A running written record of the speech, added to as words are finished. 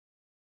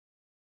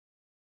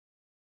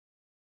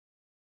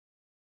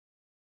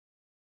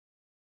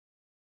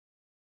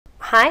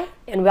Hi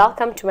and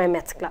welcome to my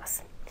maths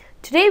class.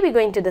 Today we're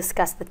going to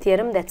discuss the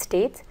theorem that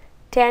states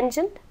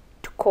tangent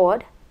to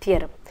chord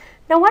theorem.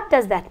 Now what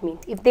does that mean?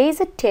 If there is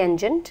a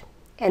tangent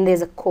and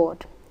there's a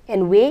chord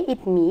and where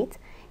it meets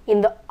in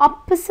the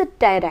opposite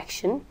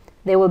direction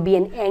there will be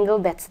an angle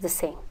that's the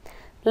same.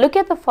 Look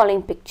at the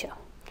following picture.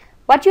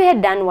 What you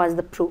had done was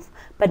the proof,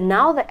 but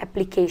now the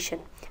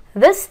application.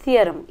 This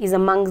theorem is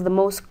amongst the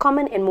most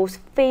common and most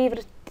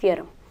favorite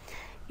theorem.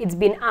 It's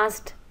been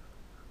asked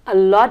a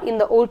lot in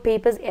the old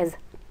papers as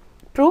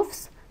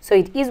proofs, so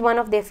it is one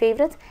of their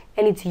favorites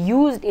and it's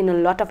used in a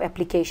lot of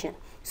application.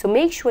 So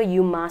make sure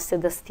you master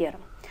this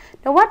theorem.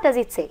 Now what does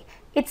it say?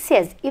 It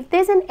says if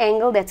there's an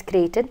angle that's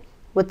created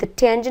with the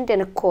tangent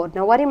and a chord.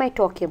 Now what am I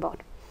talking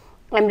about?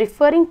 I'm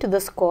referring to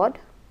this chord,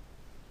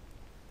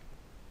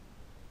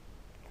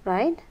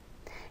 right?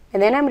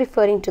 And then I'm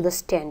referring to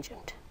this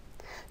tangent.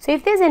 So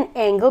if there's an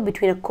angle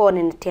between a chord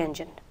and a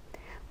tangent,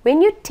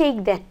 when you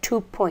take that 2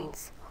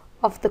 points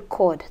of the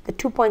chord, the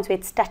 2 points where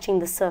it's touching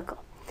the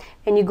circle,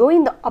 and you go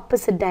in the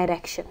opposite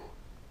direction.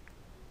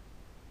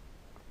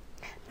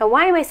 Now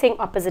why am I saying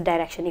opposite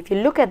direction? If you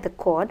look at the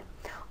chord,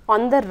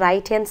 on the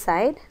right hand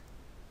side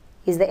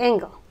is the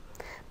angle,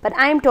 but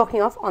I am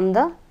talking of on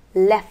the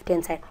left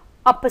hand side,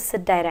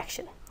 opposite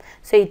direction.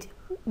 So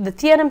the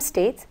theorem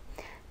states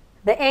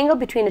the angle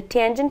between a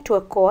tangent to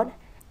a chord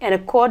and a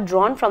chord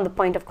drawn from the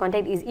point of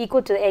contact is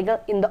equal to the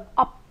angle in the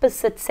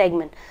opposite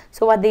segment.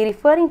 So what they're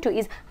referring to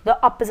is the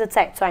opposite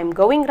side. So I'm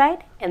going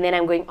right and then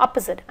I'm going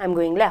opposite, I'm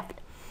going left.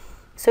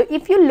 So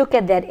if you look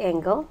at that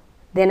angle,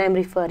 then I'm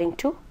referring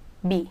to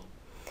B.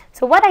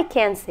 So what I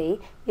can say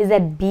is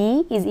that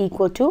B is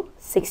equal to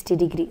 60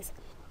 degrees.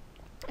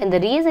 And the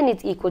reason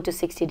it's equal to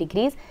 60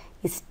 degrees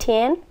is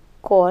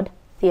tan-chord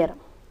theorem.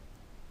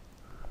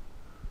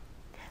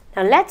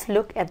 Now let's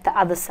look at the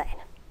other side.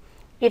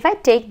 If I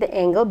take the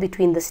angle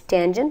between this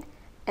tangent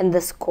and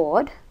this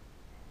chord,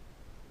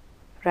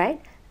 right,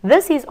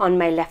 this is on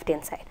my left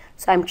hand side.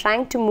 So I'm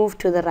trying to move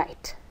to the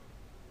right.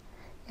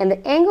 And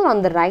the angle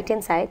on the right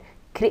hand side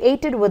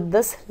created with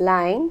this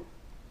line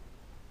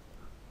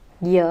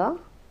here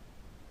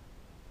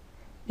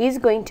is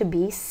going to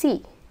be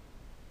C.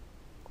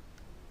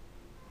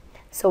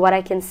 So what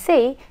I can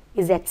say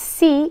is that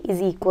C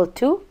is equal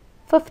to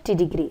 50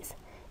 degrees.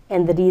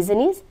 And the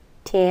reason is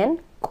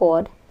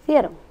tan-chord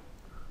theorem.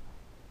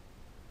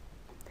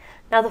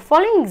 Now the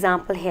following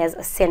example has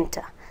a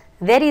center.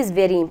 That is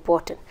very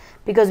important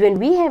because when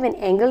we have an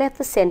angle at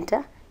the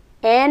center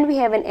and we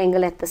have an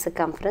angle at the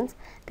circumference,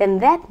 then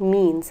that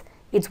means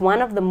it's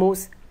one of the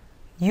most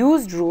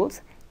used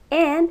rules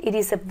and it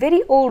is a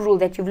very old rule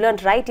that you've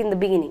learned right in the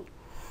beginning.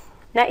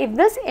 Now if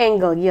this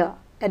angle here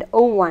at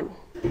O1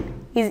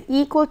 is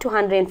equal to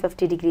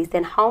 150 degrees,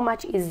 then how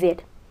much is Z?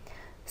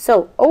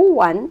 So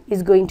O1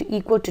 is going to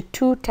equal to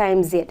 2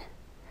 times Z.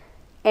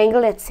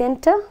 Angle at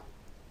center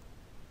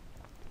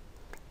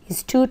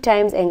is 2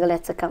 times angle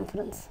at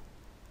circumference.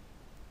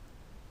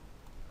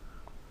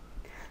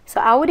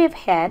 So I would have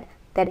had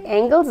that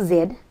angle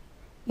Z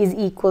is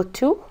equal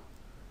to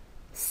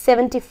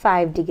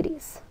 75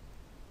 degrees.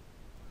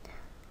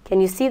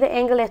 Can you see the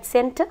angle at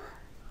center?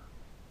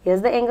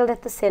 Here's the angle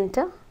at the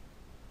center.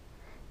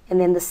 And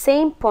then the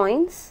same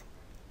points,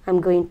 I'm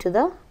going to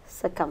the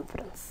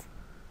circumference.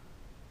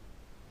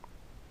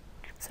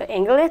 So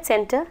angle at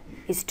center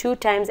is 2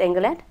 times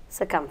angle at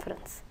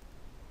circumference.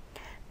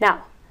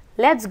 Now,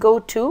 let's go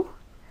to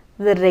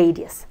the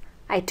radius.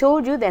 I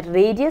told you that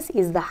radius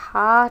is the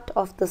heart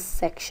of the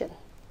section.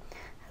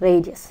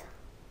 Radius.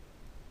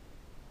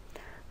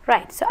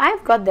 Right, so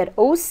I've got that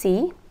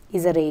OC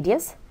is a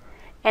radius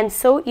and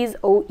so is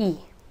OE,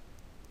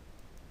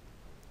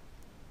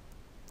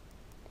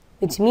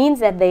 which means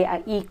that they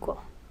are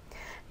equal.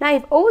 Now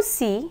if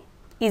OC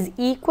is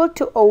equal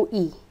to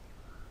OE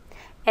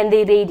and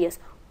the radius,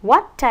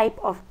 what type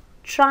of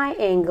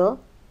triangle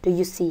do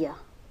you see here?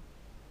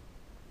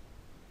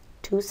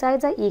 Two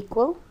sides are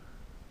equal.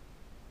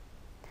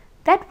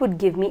 That would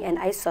give me an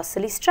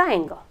isosceles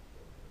triangle.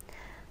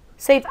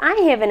 So if I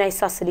have an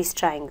isosceles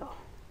triangle,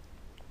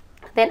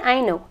 then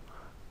I know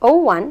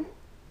O1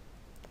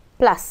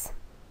 plus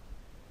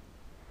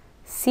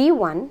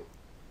C1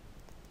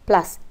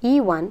 plus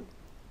E1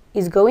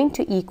 is going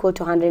to equal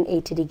to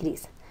 180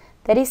 degrees.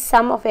 That is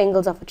sum of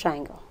angles of a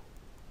triangle.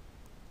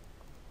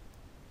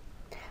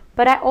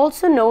 But I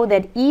also know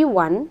that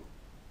E1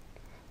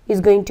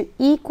 is going to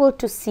equal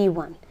to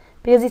C1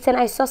 because it's an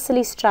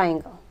isosceles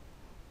triangle.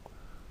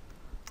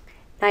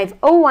 Now if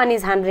O1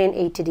 is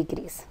 180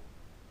 degrees,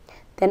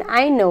 then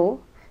I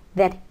know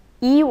that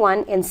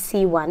E1 and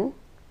C1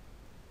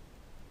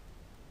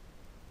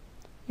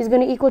 is going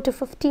to equal to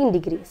 15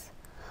 degrees.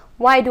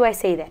 Why do I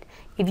say that?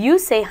 If you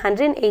say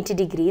 180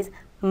 degrees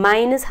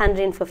minus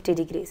 150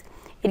 degrees,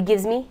 it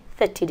gives me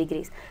 30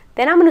 degrees.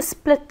 Then I'm going to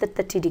split the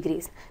 30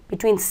 degrees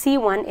between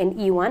C1 and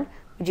E1,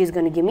 which is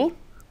going to give me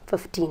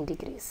 15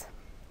 degrees.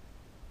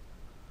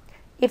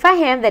 If I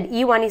have that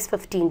E1 is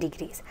 15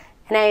 degrees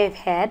and I have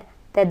had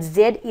that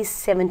Z is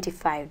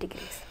 75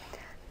 degrees.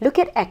 Look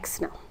at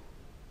X now.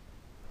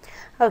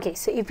 Okay,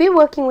 so if we're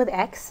working with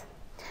X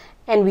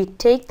and we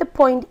take the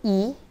point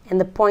E and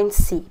the point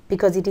C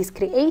because it is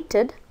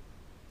created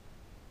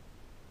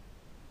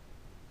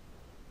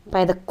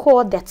by the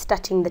chord that's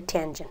touching the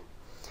tangent.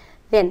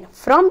 Then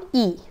from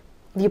E,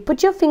 if you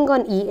put your finger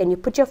on E and you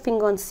put your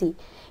finger on C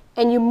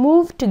and you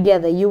move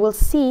together, you will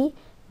see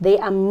they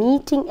are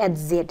meeting at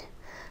Z.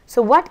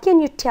 So what can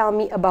you tell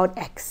me about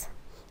X?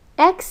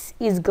 X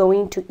is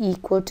going to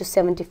equal to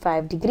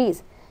 75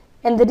 degrees,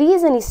 and the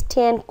reason is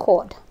tan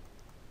chord.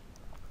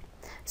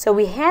 So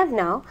we have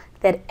now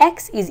that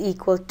X is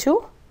equal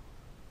to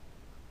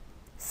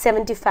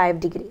 75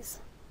 degrees.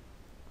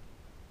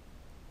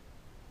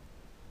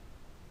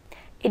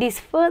 It is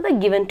further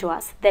given to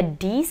us that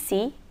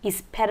DC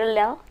is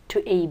parallel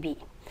to AB.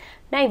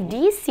 Now if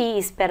DC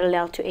is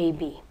parallel to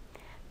AB,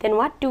 then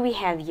what do we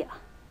have here?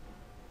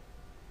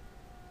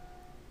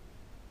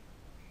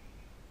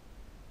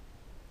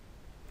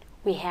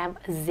 We have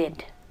Z.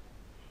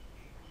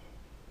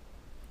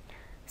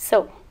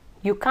 So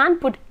you can't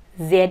put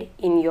Z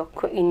in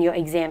your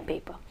exam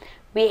paper.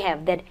 We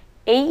have that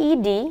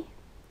AED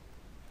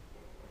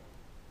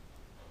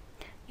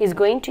is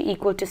going to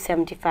equal to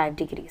 75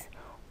 degrees.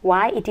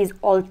 Why? It is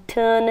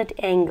alternate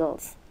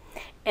angles,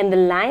 and the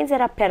lines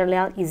that are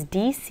parallel is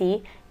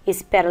DC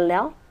is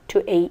parallel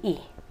to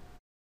AE.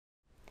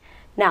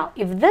 Now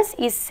if this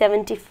is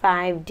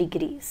 75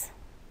 degrees,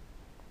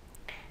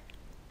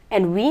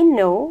 and we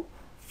know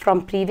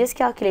from previous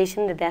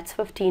calculation that that's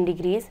 15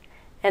 degrees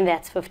and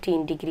that's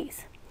 15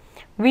 degrees,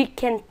 we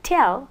can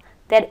tell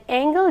that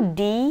angle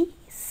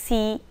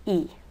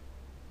DCE,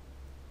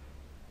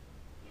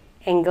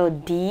 angle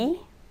DCE,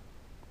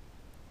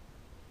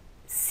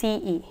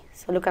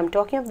 so look, I'm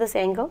talking of this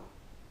angle,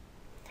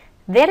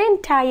 their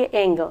entire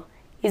angle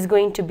is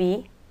going to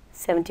be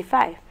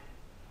 75.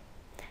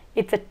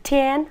 It's a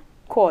tan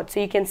chord, so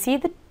you can see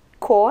the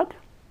chord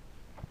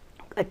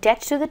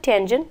attached to the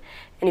tangent,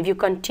 and if you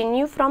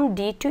continue from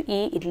D to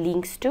E, it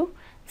links to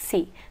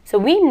C. So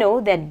we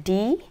know that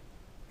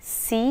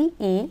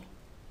DCE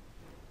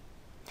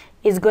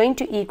is going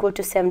to equal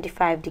to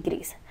 75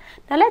 degrees.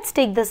 Now let's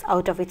take this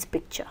out of its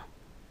picture.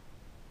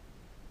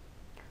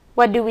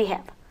 What do we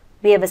have?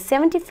 We have a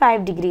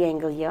 75 degree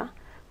angle here.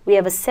 We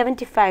have a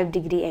 75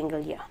 degree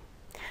angle here.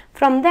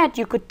 From that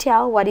you could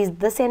tell what is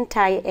this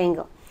entire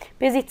angle,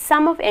 because it's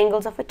sum of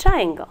angles of a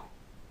triangle.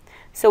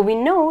 So we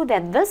know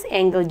that this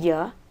angle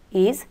here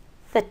is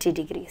 30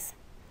 degrees.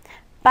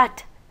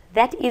 But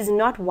that is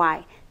not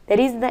why. That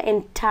is the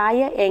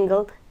entire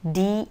angle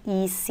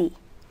DEC.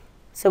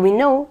 So we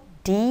know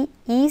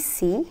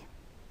DEC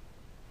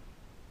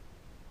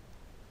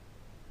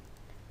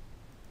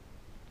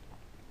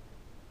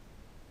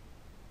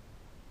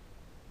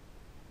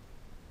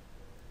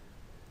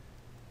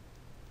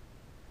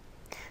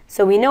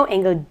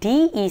angle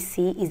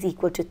DEC is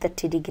equal to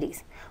 30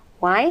 degrees.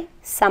 Why?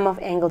 Sum of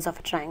angles of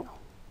a triangle.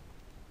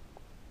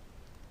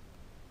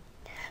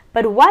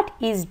 But what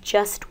is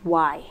just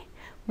Y?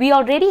 We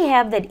already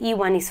have that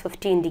E1 is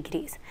 15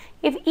 degrees.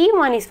 If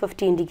E1 is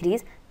 15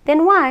 degrees,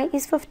 then Y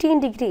is 15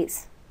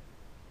 degrees.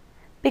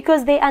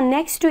 Because they are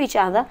next to each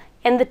other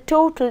and the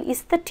total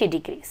is 30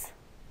 degrees.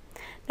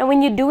 Now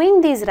when you're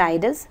doing these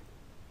riders,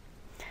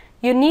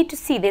 you need to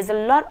see there's a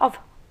lot of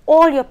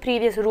all your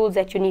previous rules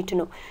that you need to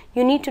know.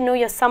 You need to know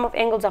your sum of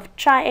angles of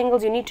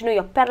triangles. You need to know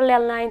your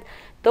parallel lines.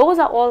 Those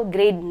are all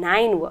grade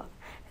 9 work.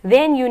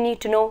 Then you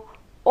need to know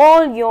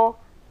all your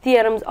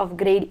theorems of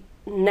grade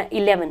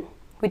 11,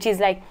 which is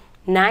like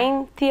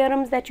 9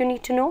 theorems that you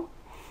need to know.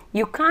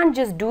 You can't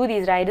just do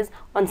these riders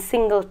on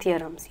single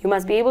theorems. You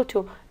must be able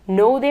to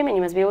know them, and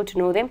you must be able to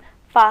know them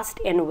fast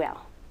and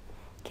well.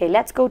 Okay,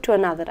 let's go to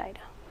another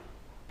rider.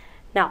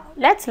 Now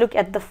let's look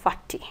at the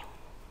 40.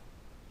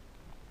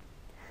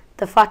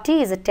 The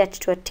 40 is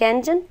attached to a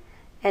tangent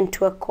and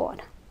to a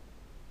chord.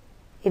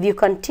 If you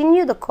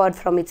continue the chord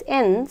from its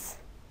ends,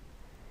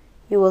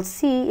 you will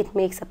see it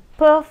makes a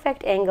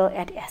perfect angle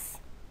at S.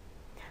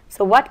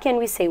 So what can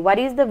we say? What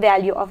is the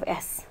value of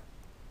S?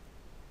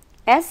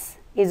 S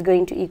is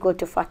going to equal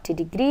to 40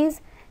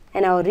 degrees,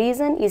 and our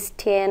reason is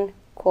tan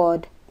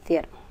chord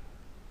theorem.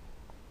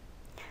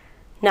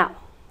 Now,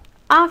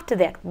 after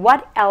that,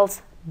 what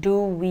else do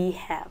we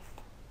have?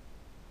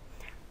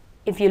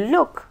 If you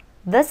look,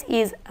 this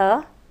is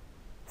a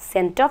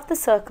center of the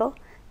circle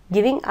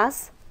giving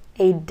us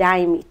a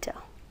diameter.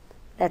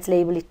 Let's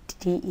label it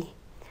DE.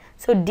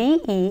 So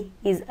DE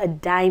is a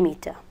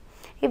diameter.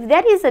 If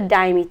that is a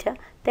diameter,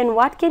 then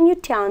what can you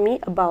tell me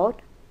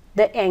about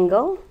the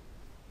angle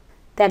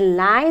that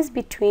lies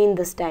between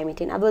this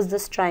diameter, in other words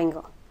this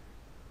triangle?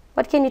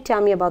 What can you tell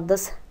me about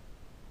this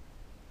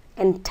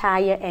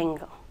entire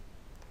angle?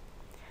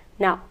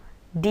 Now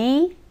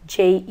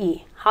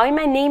DJE, how am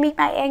I naming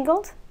my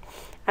angles?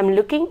 I'm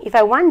looking, if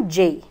I want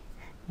J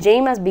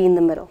must be in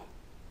the middle.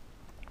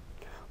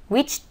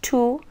 Which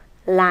two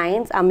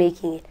lines are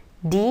making it?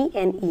 D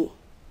and E.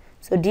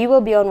 So D will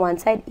be on one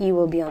side, E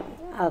will be on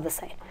the other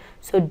side.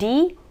 So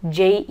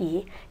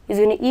DJE is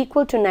going to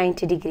equal to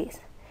 90 degrees.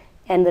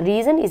 And the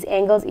reason is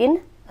angles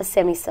in a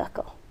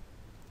semicircle.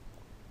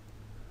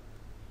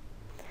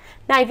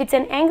 Now if it's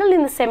an angle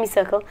in the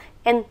semicircle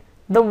and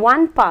the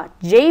one part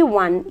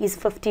J1 is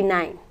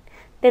 59,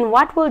 then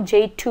what will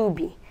J2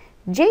 be?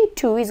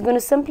 J2 is going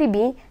to simply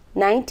be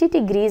 90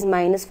 degrees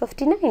minus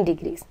 59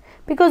 degrees,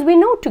 because we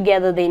know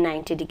together they're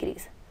 90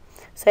 degrees.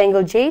 So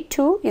angle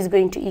J2 is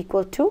going to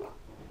equal to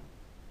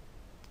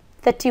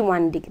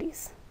 31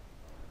 degrees.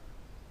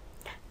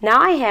 Now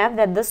I have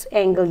that this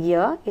angle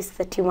here is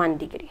 31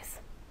 degrees.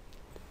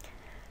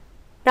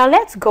 Now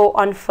let's go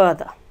on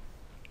further.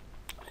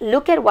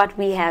 Look at what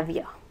we have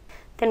here.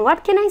 Then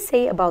what can I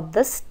say about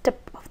this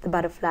tip of the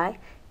butterfly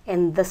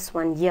and this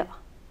one here?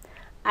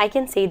 I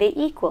can say they're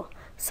equal.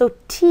 So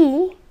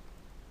T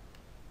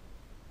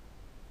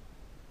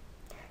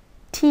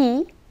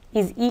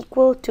is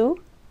equal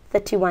to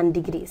 31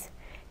 degrees.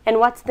 And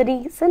what's the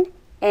reason?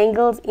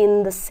 Angles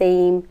in the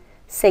same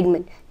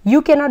segment.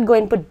 You cannot go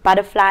and put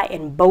butterfly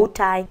and bow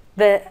tie.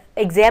 The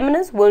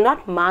examiners will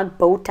not mark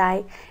bow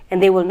tie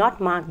and they will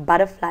not mark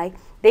butterfly.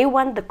 They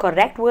want the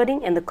correct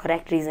wording and the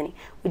correct reasoning,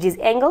 which is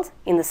angles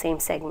in the same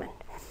segment.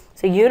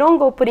 So you don't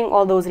go putting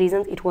all those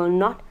reasons, it will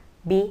not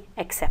be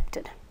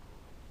accepted.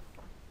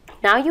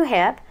 Now you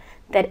have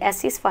that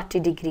S is 40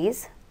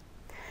 degrees,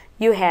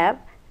 you have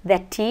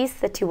that T is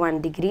 31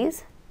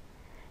 degrees,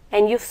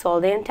 and you've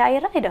solved the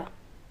entire rider.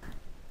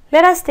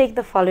 Let us take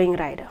the following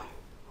rider.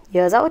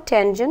 Here's our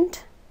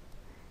tangent,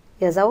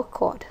 here's our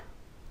chord.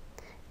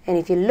 And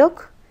if you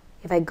look,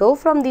 if I go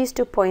from these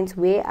 2 points,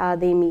 where are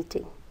they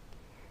meeting?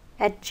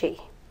 At J.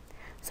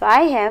 So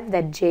I have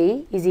that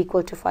J is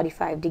equal to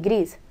 45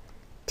 degrees,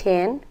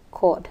 tan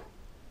chord.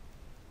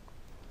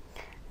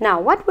 Now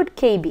what would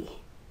K be?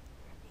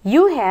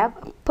 You have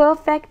a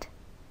perfect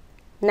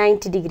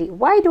 90 degree.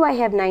 Why do I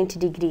have 90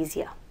 degrees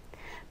here?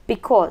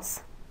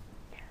 Because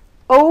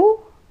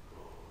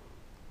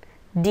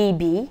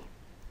ODB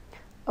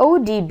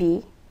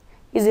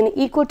is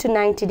equal to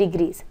 90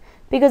 degrees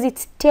because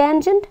it's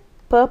tangent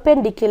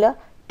perpendicular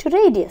to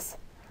radius.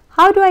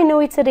 How do I know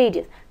it's a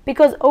radius?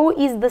 Because O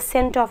is the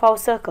center of our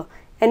circle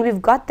and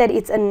we've got that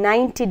it's a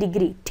 90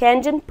 degree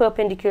tangent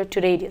perpendicular to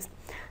radius.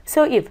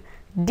 So if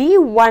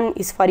D1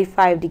 is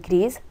 45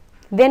 degrees,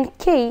 then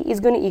K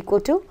is going to equal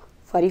to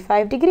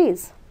 45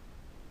 degrees.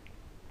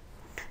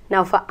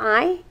 Now for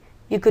I,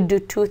 you could do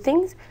two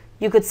things.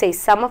 You could say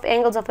sum of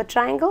angles of a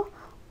triangle,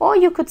 or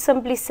you could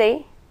simply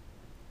say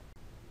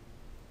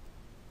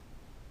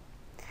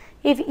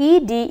if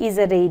ED is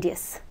a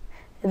radius,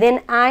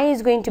 then I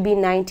is going to be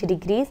 90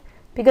 degrees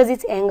because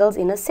it's angles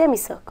in a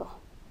semicircle.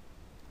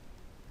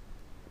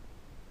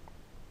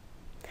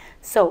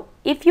 So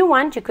if you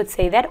want, you could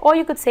say that, or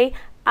you could say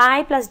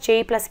I plus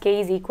J plus K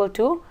is equal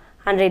to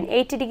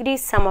 180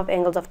 degrees, sum of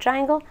angles of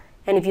triangle,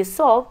 and if you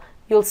solve,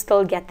 you'll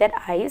still get that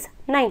I is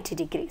 90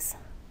 degrees.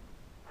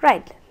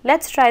 Right,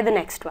 let's try the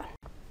next one.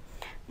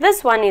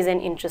 This one is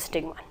an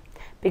interesting one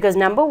because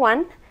number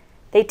one,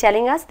 they're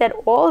telling us that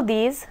all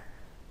these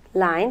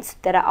lines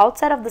that are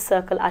outside of the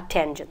circle are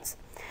tangents.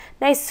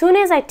 Now as soon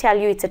as I tell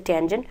you it's a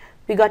tangent,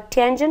 we got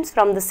tangents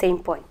from the same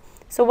point.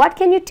 So what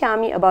can you tell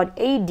me about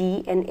AD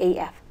and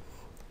AF?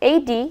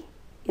 AD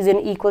is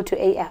equal to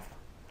AF.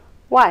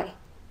 Why?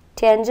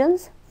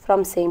 Tangents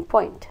from same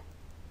point.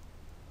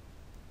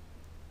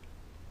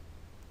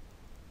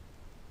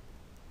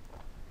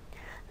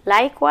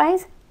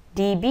 Likewise,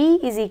 DB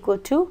is equal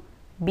to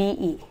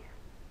BE.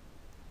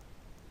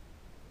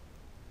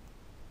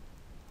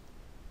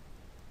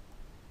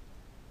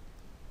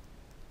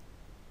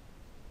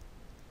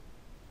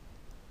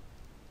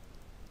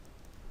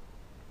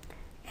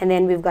 And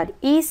then we've got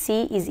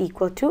EC is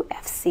equal to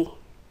FC.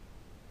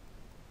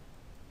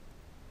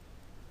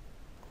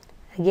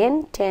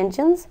 Again,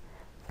 tangents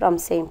from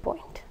same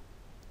point.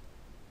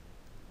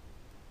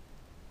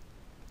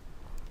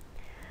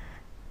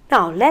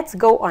 Now let's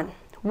go on.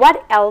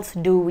 What else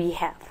do we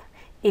have?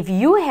 If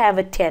you have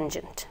a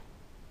tangent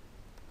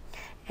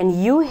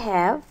and you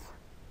have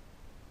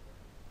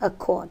a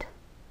chord.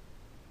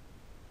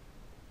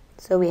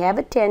 So we have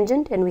a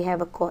tangent and we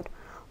have a chord.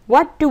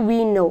 What do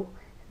we know?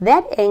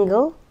 That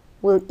angle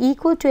will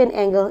equal to an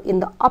angle in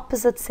the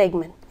opposite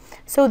segment.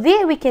 So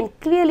there we can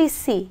clearly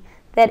see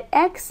that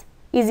X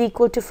is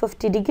equal to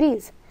 50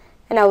 degrees.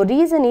 And our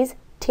reason is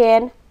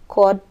tan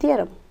chord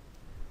theorem.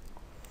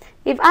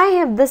 If I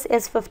have this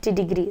as 50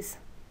 degrees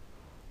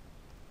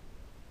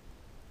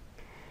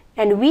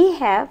and we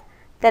have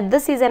that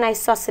this is an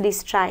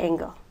isosceles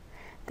triangle,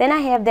 then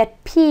I have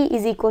that P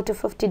is equal to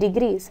 50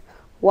 degrees.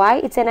 Why?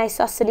 It's an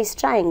isosceles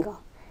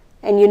triangle.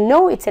 And you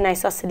know it's an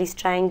isosceles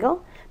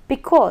triangle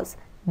because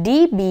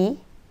DB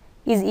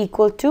is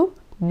equal to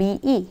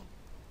BE.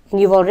 And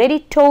you've already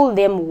told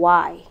them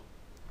why.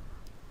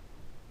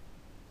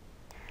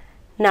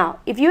 Now,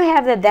 if you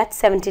have that that's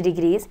 70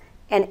 degrees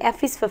and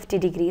F is 50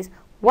 degrees,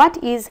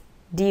 what is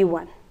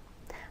D1?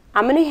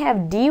 I'm going to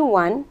have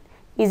D1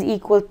 is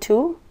equal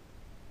to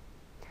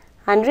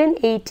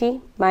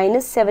 180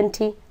 minus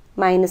 70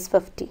 minus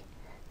 50.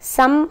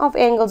 Sum of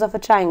angles of a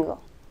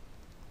triangle.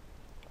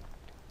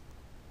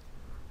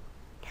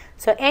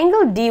 So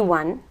angle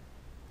D1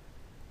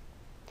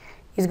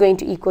 is going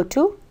to equal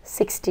to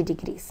 60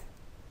 degrees.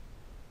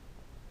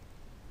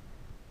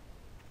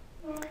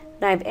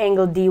 Now if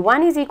angle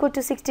D1 is equal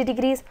to 60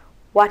 degrees,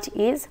 what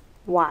is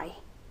Y?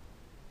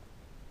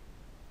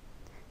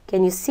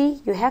 Can you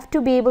see? You have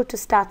to be able to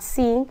start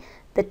seeing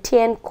the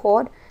tan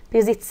chord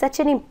because it's such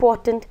an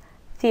important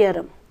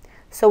theorem.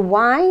 So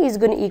Y is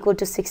going to equal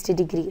to 60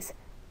 degrees,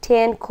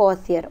 tan chord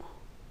theorem.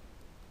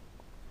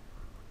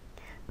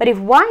 But if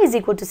Y is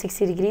equal to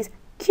 60 degrees,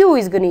 Q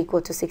is going to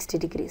equal to 60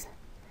 degrees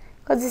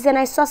because it's an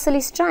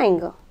isosceles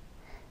triangle.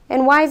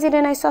 And why is it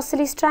an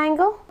isosceles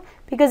triangle?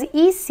 Because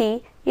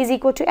EC is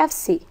equal to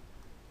FC.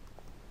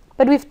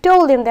 But we've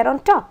told them that on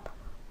top.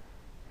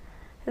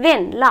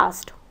 Then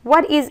last,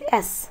 what is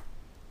S?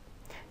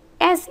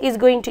 S is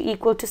going to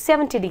equal to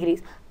 70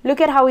 degrees. Look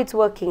at how it's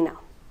working now.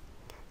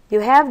 You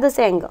have this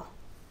angle.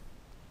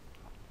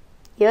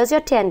 Here's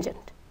your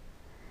tangent.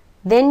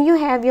 Then you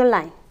have your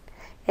line.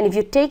 And if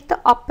you take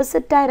the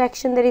opposite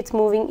direction that it's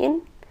moving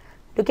in,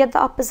 look at the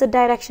opposite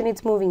direction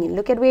it's moving in.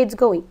 Look at where it's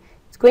going.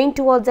 It's going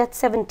towards that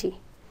 70.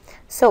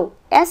 So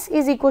S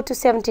is equal to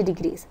 70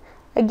 degrees.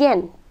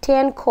 Again,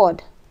 tan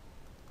chord.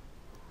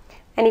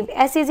 And if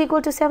S is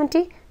equal to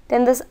 70,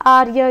 then this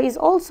R here is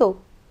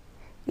also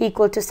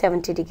equal to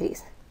 70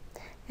 degrees.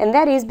 And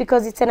that is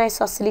because it's an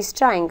isosceles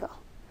triangle.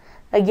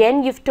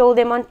 Again, you've told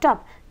them on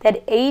top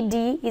that AD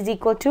is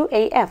equal to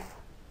AF.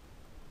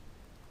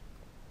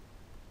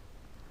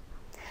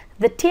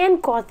 The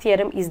tan chord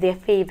theorem is their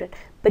favorite,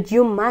 but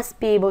you must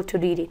be able to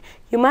read it.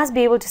 You must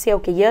be able to say,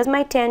 okay, here's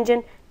my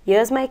tangent,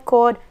 here's my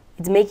chord,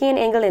 it's making an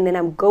angle, and then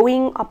I'm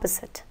going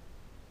opposite.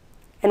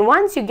 And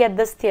once you get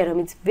this theorem,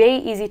 it's very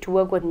easy to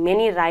work with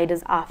many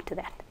riders after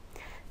that.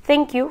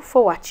 Thank you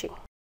for watching.